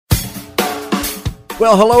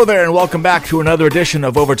Well, hello there, and welcome back to another edition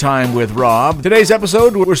of Overtime with Rob. Today's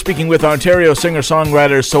episode, we're speaking with Ontario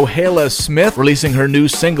singer-songwriter Sohayla Smith, releasing her new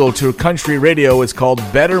single to country radio. It's called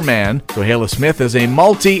Better Man. Sohayla Smith is a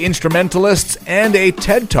multi-instrumentalist and a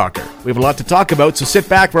TED Talker. We have a lot to talk about, so sit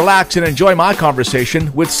back, relax, and enjoy my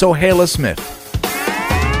conversation with Sohayla Smith.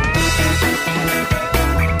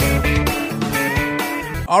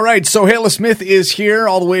 All right, Sohayla Smith is here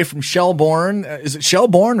all the way from Shelbourne. Is it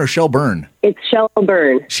Shelbourne or Shelburne? It's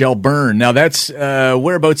Shelbourne. Shelbourne. Now, that's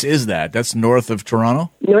whereabouts is that? That's north of Toronto?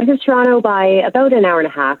 North of Toronto by about an hour and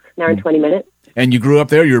a half, an hour and 20 minutes. And you grew up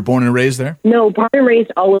there? You were born and raised there? No, born and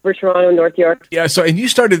raised all over Toronto, North York. Yeah, and you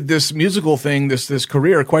started this musical thing, this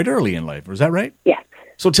career quite early in life. Was that right? Yes.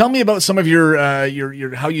 So tell me about some of your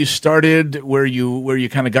how you started, where you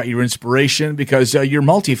kind of got your inspiration, because you're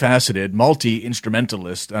multifaceted,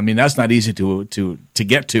 multi-instrumentalist. I mean, that's not easy to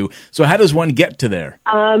get to. So how does one get to there?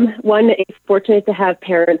 One is fortunate to have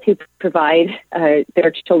parents who provide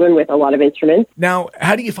their children with a lot of instruments. Now,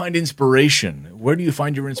 how do you find inspiration? Where do you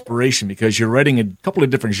find your inspiration? Because you're writing a couple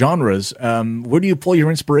of different genres. Where do you pull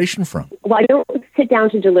your inspiration from? Well, I don't sit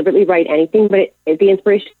down to deliberately write anything, but the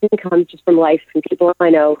inspiration comes just from life, from people I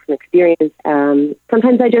know, from experience.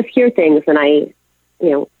 Sometimes I just hear things and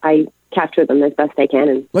I capture them as best I can.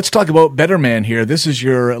 And let's talk about Better Man here. This is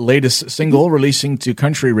your latest single releasing to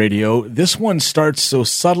country radio. This one starts so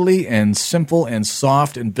subtly and simple and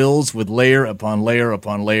soft and builds with layer upon layer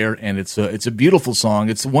upon layer, and it's a beautiful song.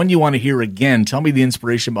 It's the one you want to hear again. Tell me the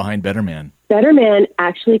inspiration behind Better Man. Better Man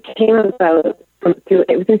actually came about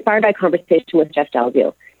it was inspired by a conversation with Jeff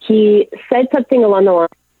Dalville. He said something along the line,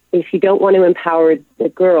 if you don't want to empower the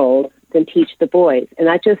girls, then teach the boys. And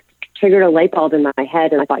that just triggered a light bulb in my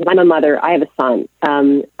head. And I thought, I'm a mother, I have a son.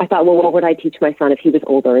 I thought, well, what would I teach my son if he was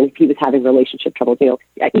older and if he was having relationship troubles? You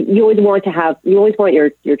always want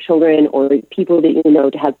your children or people that you know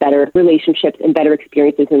to have better relationships and better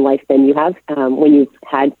experiences in life than you have when you've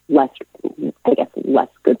had less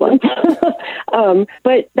good ones.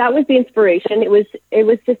 But that was the inspiration. It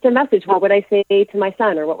was just a message. What would I say to my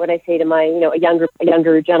son, or what would I say to my, a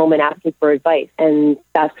younger gentleman asking for advice? And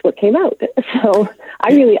that's what came out. So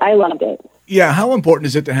I loved it. Yeah, how important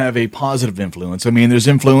is it to have a positive influence? I mean, there's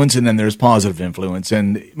influence and then there's positive influence,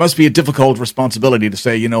 and it must be a difficult responsibility to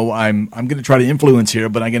say, I'm going to try to influence here,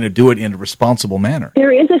 but I'm going to do it in a responsible manner.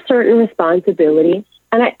 There is a certain responsibility,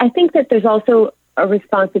 and I think that there's also a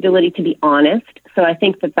responsibility to be honest. So I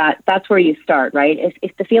think that's where you start, right?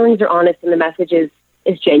 If the feelings are honest and the message is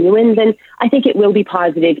genuine, then I think it will be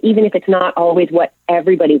positive, even if it's not always what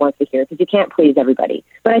everybody wants to hear, because you can't please everybody.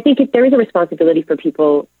 But I think if there is a responsibility for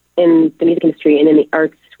people in the music industry and in the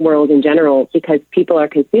arts world in general, because people are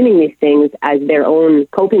consuming these things as their own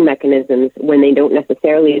coping mechanisms when they don't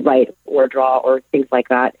necessarily write or draw or things like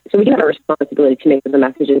that. So we do have a responsibility to make the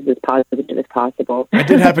messages as positive as possible. I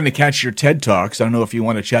did happen to catch your TED Talks. I don't know if you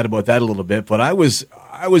want to chat about that a little bit, but I was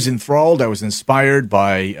enthralled. I was inspired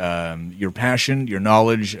by your passion, your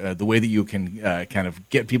knowledge, the way that you can kind of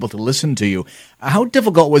get people to listen to you. How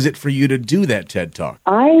difficult was it for you to do that TED Talk?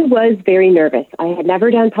 I was very nervous. I had never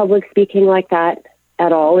done public speaking like that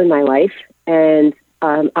at all in my life, and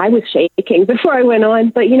I was shaking before I went on.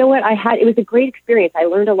 But you know what? It was a great experience. I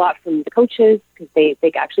learned a lot from the coaches, because they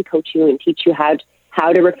actually coach you and teach you how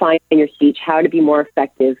to refine your speech, how to be more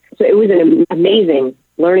effective. So it was an amazing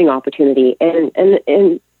learning opportunity and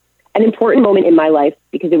an important moment in my life,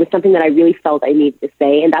 because it was something that I really felt I needed to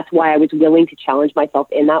say, and that's why I was willing to challenge myself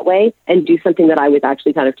in that way and do something that I was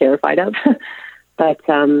actually kind of terrified of. But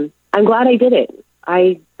I'm glad I did it.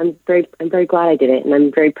 I'm very glad I did it, and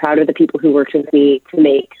I'm very proud of the people who worked with me to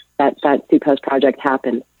make that Soup House project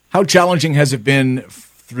happen. How challenging has it been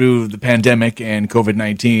through the pandemic and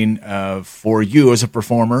COVID-19 for you as a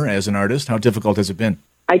performer, as an artist? How difficult has it been?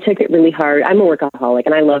 I took it really hard. I'm a workaholic,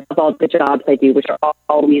 and I love all the jobs I do, which are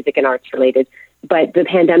all music and arts related. But the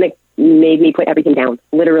pandemic made me put everything down,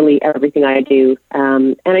 literally everything I do.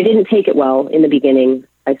 And I didn't take it well in the beginning.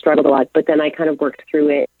 I struggled a lot, but then I kind of worked through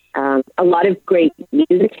it. A lot of great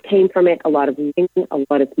music came from it, a lot of reading, a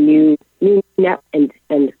lot of new net and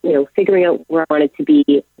figuring out where I wanted to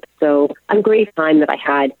be. So I'm great time that I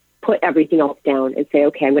had put everything else down and say,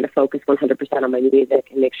 okay, I'm going to focus 100% on my music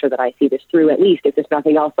and make sure that I see this through. At least if there's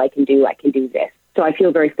nothing else I can do this. So I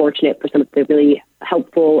feel very fortunate for some of the really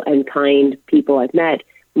helpful and kind people I've met.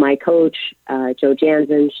 My coach, Jo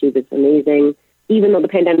Jansen, she was amazing. Even though the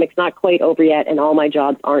pandemic's not quite over yet and all my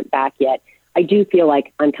jobs aren't back yet, I do feel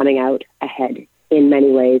like I'm coming out ahead in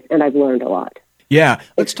many ways, and I've learned a lot. Yeah,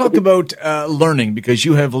 let's talk about learning, because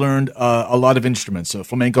you have learned a lot of instruments. So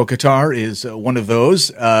flamenco guitar is one of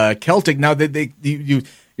those. Celtic. Now,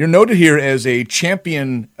 you're You're noted here as a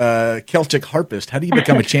champion Celtic harpist. How do you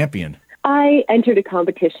become a champion? I entered a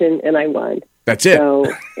competition and I won. That's it.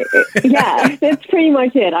 So, yeah, that's pretty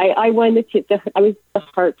much it. I won I was the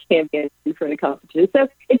harp champion for the competition. So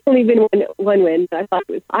it's only been one win. But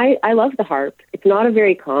I love the harp. It's not a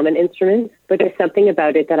very common instrument, but there's something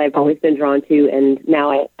about it that I've always been drawn to. And now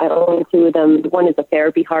I own two of them. One is a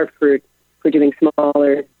therapy harp for doing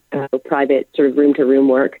smaller private sort of room-to-room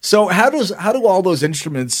work. So how do all those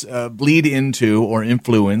instruments bleed into or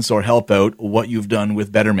influence or help out what you've done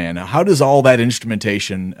with Better Man? How does all that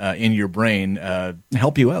instrumentation in your brain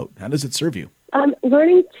help you out? How does it serve you?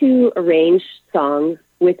 Learning to arrange songs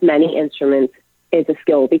with many instruments is a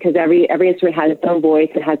skill because every instrument has its own voice,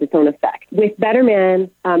 it has its own effect. With Better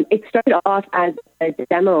Man, it started off as a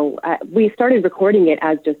demo. We started recording it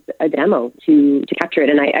as just a demo to capture it,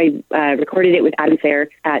 and I recorded it with Adam Fair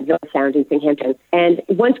at Villa Sound in Singhampton. And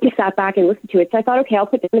once we sat back and listened to it, so I thought, okay, I'll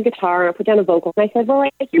put down the guitar, I'll put down a vocal. And I said, well, I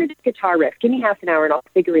hear this guitar riff. Give me half an hour and I'll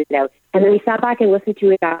figure it out. And then we sat back and listened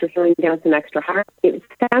to it after throwing down some extra harp. It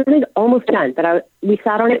sounded almost done, but we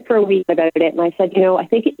sat on it for a week about it, and I said, I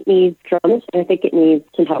think it needs drums, and I think it needs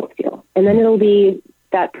some pelvic steel. And then it'll be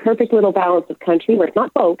that perfect little balance of country where it's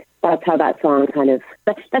not folk. That's how that song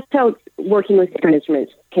that's how working with different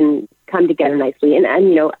instruments can come together nicely. And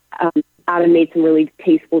Adam made some really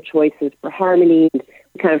tasteful choices for harmony, and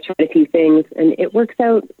kind of tried a few things, and it works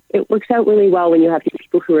out really well when you have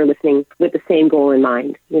people who are listening with the same goal in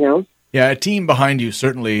mind, Yeah, a team behind you,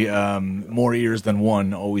 certainly more ears than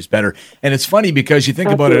one, always better. And it's funny because you think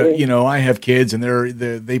Absolutely. about it, I have kids and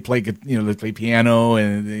they play, they play piano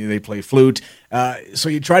and they play flute. So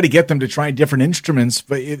you try to get them to try different instruments,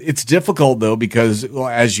 but it's difficult though because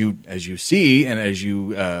as you see and as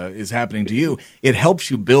is happening to you, it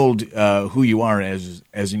helps you build who you are as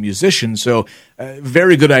a musician. So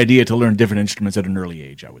very good idea to learn different instruments at an early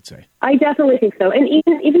age, I would say. I definitely think so. And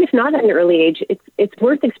even if not at an early age, it's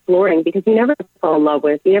worth exploring because you never fall in love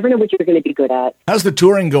with. You never know what you're going to be good at. How's the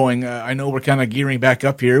touring going? I know we're kind of gearing back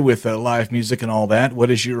up here with live music and all that. What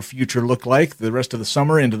does your future look like the rest of the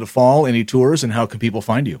summer into the fall? Any tours, and how can people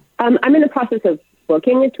find you? I'm in the process of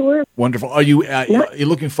booking a tour. Wonderful. Are you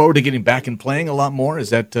looking forward to getting back and playing a lot more? Is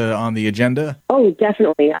that on the agenda? Oh,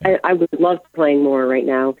 definitely. I would love playing more right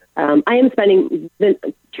now. I am spending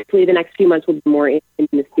truthfully the next few months will be more in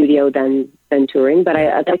the studio than touring, but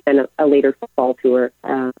I'd like to a later fall tour.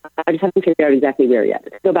 I just haven't figured out exactly where yet.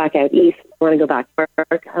 Go back out east. I want to go back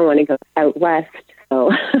north. I want to go out west.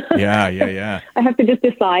 So Yeah. I have to just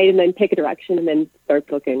decide and then pick a direction and then start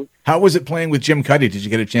booking. How was it playing with Jim Cuddy? Did you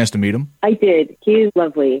get a chance to meet him? I did. He's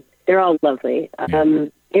lovely. They're all lovely.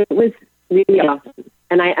 It was really awesome.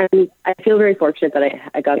 And I feel very fortunate that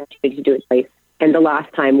I got to do it twice. And the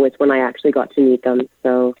last time was when I actually got to meet them.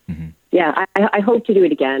 So, yeah, I hope to do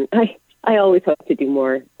it again. I always hope to do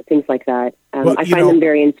more things like that. I find them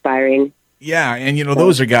very inspiring. Yeah, and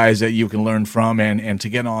those are guys that you can learn from, and to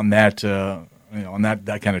get on that on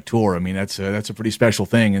that kind of tour. I mean, that's a pretty special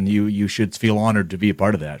thing, and you should feel honored to be a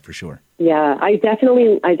part of that for sure. Yeah, I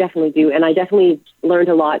definitely do, and I definitely learned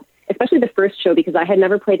a lot, especially the first show because I had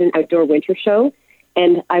never played an outdoor winter show.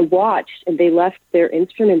 And I watched, and they left their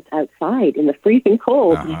instruments outside in the freezing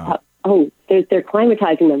cold. And I thought, oh, they're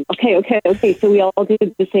climatizing them. Okay. So we all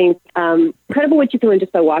did the same. Incredible what you can learn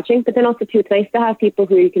just by watching, but then also, too, it's nice to have people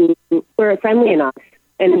who are friendly enough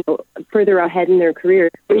and further ahead in their career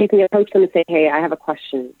where you can approach them and say, hey, I have a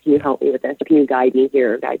question. Can you help me with this? Can you guide me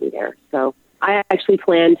here or guide me there? So I actually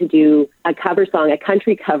plan to do a cover song, a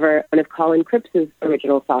country cover, one of Colin Cripps's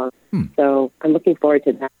original songs. So I'm looking forward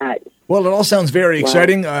to that. Well, it all sounds very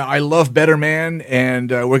exciting. I love Better Man,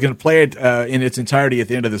 and we're going to play it in its entirety at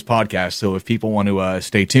the end of this podcast. So if people want to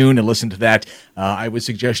stay tuned and listen to that, I would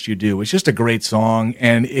suggest you do. It's just a great song,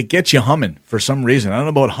 and it gets you humming for some reason. I don't know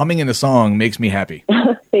about humming in a song makes me happy.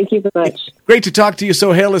 Thank you so much. Great to talk to you,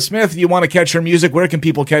 Sohayla Smith. You want to catch her music? Where can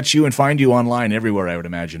people catch you and find you online? Everywhere, I would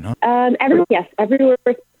imagine, huh? Everywhere.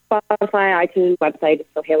 Spotify, iTunes, website,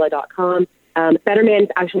 sohayla.com. Better Man's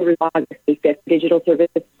actually released August 5th digital service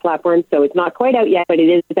platform, so it's not quite out yet, but it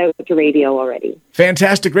is out to radio already.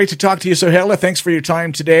 Fantastic. Great to talk to you, Sohayla. Thanks for your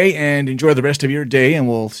time today, and enjoy the rest of your day, and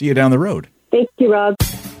we'll see you down the road. Thank you, Rob.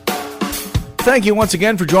 Thank you once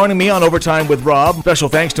again for joining me on Overtime with Rob. Special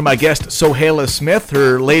thanks to my guest, Sohayla Smith.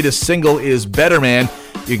 Her latest single is Better Man.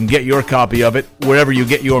 You can get your copy of it wherever you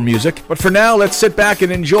get your music. But for now, let's sit back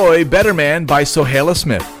and enjoy Better Man by Sohayla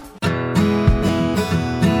Smith.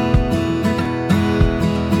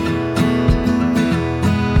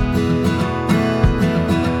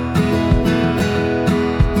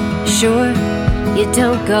 Sure, you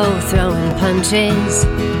don't go throwing punches,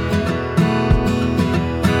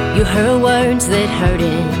 You heard words that hurt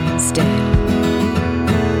instead.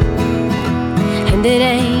 And it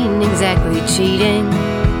ain't exactly cheating,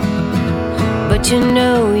 but you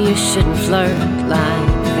know you shouldn't flirt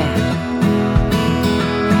like that.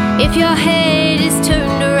 If your head is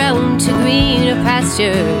turned around to greener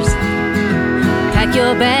pastures, pack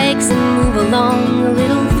your bags and move along a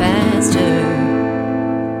little faster.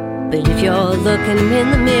 But if you're looking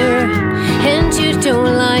in the mirror and you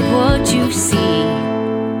don't like what you see,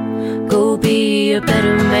 go be a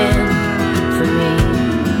better man for me.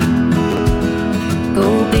 Go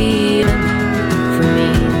be for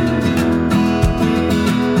me.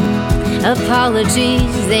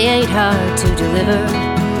 Apologies, they ain't hard to deliver.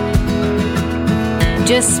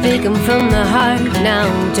 Just speak them from the heart, now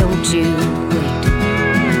don't you wait.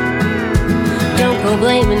 Don't go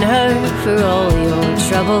blaming her for all your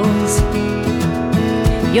troubles.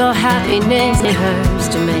 Your happiness is hers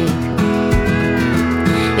to make.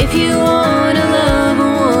 If you wanna love a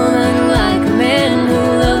woman like a man who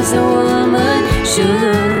loves a woman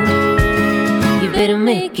should, you better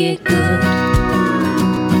make it good.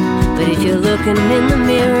 But if you're looking in the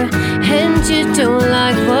mirror and you don't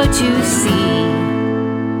like what you see,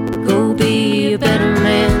 go be a better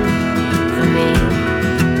man for me.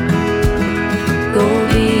 Go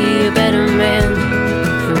be a better man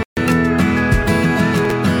for me.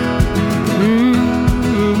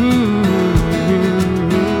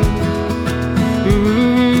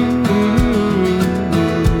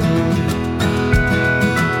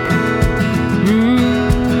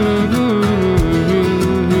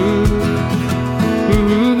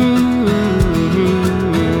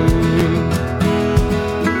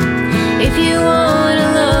 If you wanna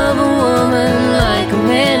love a woman like a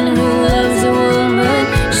man who loves a woman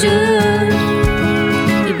should,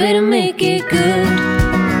 you better make it good.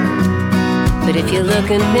 But if you're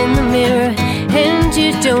looking in the mirror and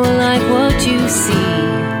you don't like what you see,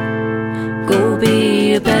 go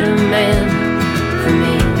be a better man for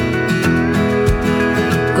me.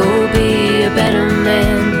 Go be a better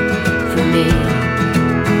man for me.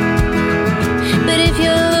 But if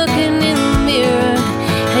you're looking in the mirror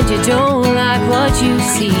and you don't like what you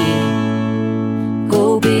see,